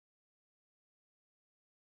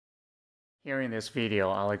Here in this video,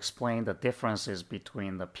 I'll explain the differences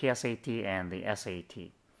between the PSAT and the SAT.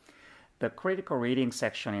 The critical reading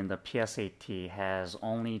section in the PSAT has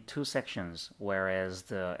only 2 sections, whereas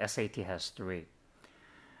the SAT has 3.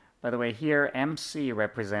 By the way, here MC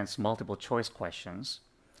represents multiple choice questions.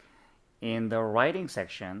 In the writing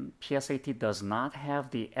section, PSAT does not have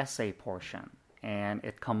the essay portion, and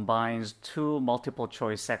it combines 2 multiple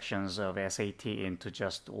choice sections of SAT into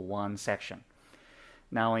just 1 section.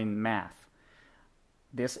 Now in math,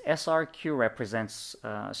 this SRQ represents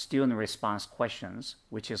student response questions,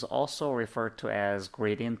 which is also referred to as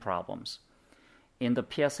grade-in problems. In the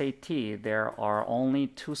PSAT, there are only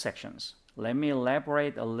 2 sections. Let me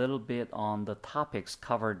elaborate a little bit on the topics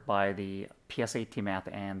covered by the PSAT math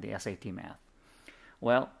and the SAT math.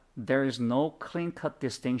 Well, there is no clean-cut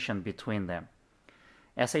distinction between them.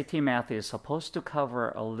 SAT math is supposed to cover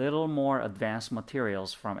a little more advanced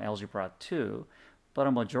materials from Algebra 2, but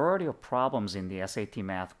a majority of problems in the SAT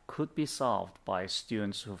math could be solved by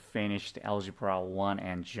students who finished Algebra 1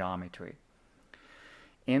 and Geometry.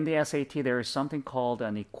 In the SAT, there is something called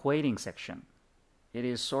an equating section. It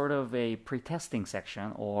is sort of a pretesting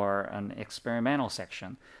section or an experimental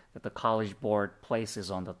section that the College Board places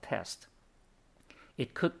on the test.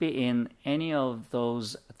 It could be in any of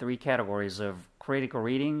those 3 categories of critical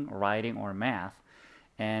reading, writing, or math,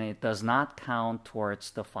 and it does not count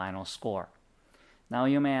towards the final score. Now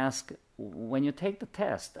you may ask, when you take the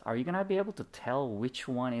test, are you going to be able to tell which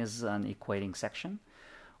one is an equating section?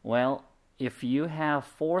 Well, if you have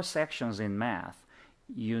 4 sections in math,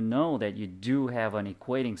 you know that you do have an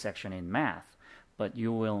equating section in math, but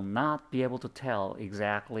you will not be able to tell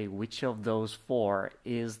exactly which of those 4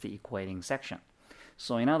 is the equating section.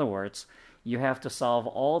 So in other words, you have to solve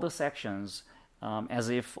all the sections as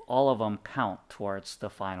if all of them count towards the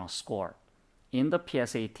final score. In the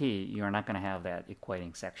PSAT, you're not going to have that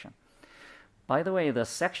equating section. By the way, the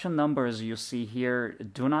section numbers you see here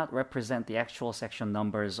do not represent the actual section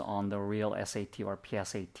numbers on the real SAT or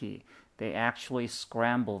PSAT. They actually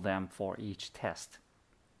scramble them for each test.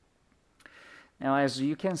 Now, as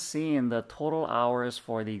you can see in the total hours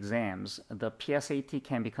for the exams, the PSAT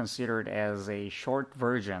can be considered as a short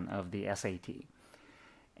version of the SAT.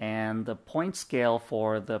 And the point scale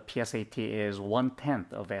for the PSAT is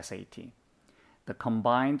 1/10 of SAT. The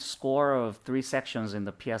combined score of 3 sections in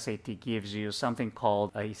the PSAT gives you something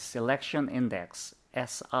called a selection index,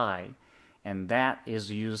 SI, and that is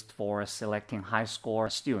used for selecting high-score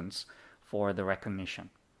students for the recognition.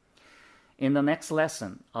 In the next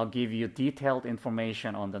lesson, I'll give you detailed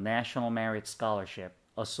information on the National Merit Scholarship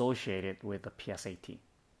associated with the PSAT.